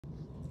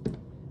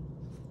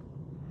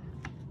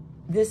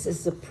This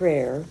is a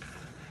prayer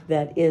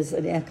that is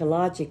an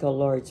ecological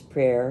Lord's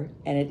Prayer,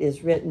 and it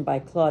is written by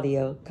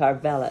Claudio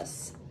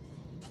Carvelis.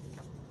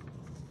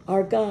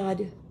 Our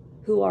God,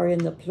 who are in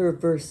the plur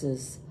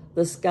verses,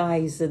 the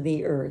skies and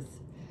the earth,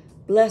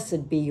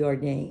 blessed be your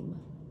name,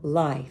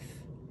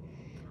 life.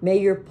 May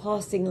your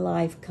pulsing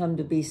life come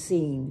to be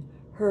seen,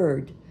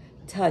 heard,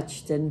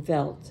 touched, and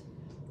felt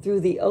through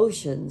the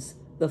oceans,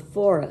 the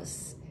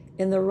forests,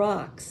 in the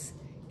rocks,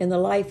 in the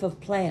life of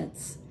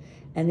plants,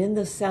 and in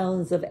the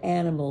sounds of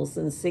animals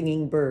and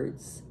singing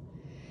birds.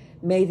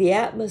 May the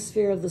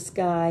atmosphere of the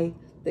sky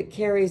that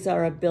carries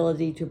our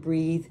ability to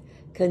breathe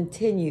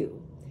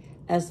continue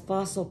as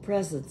fossil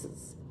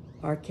presences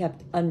are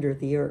kept under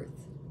the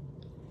earth.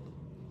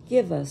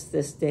 Give us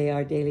this day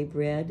our daily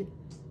bread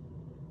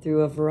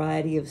through a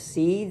variety of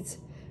seeds,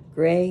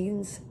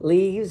 grains,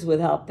 leaves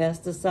without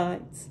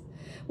pesticides,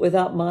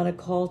 without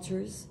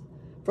monocultures,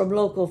 from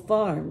local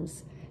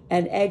farms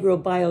and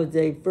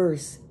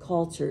agrobiodiverse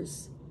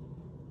cultures.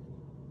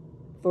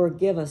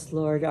 Forgive us,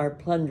 Lord, our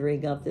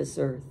plundering of this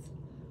earth,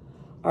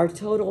 our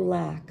total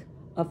lack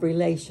of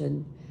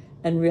relation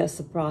and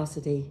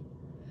reciprocity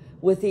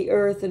with the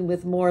earth and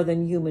with more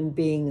than human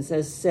beings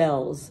as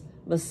cells,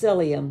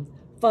 mycelium,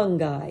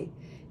 fungi,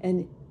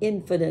 and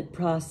infinite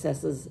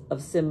processes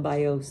of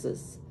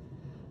symbiosis.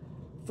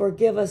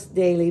 Forgive us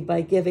daily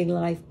by giving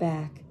life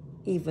back,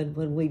 even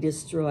when we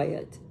destroy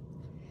it.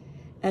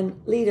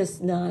 And lead us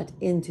not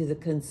into the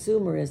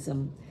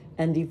consumerism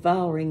and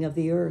devouring of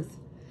the earth,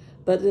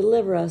 but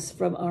deliver us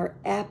from our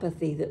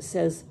apathy that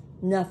says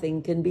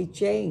nothing can be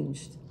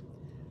changed.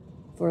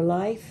 For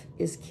life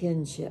is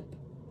kinship,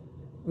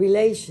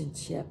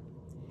 relationship,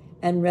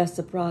 and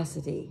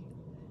reciprocity,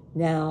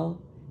 now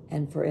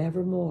and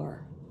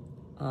forevermore.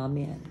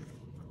 Amen.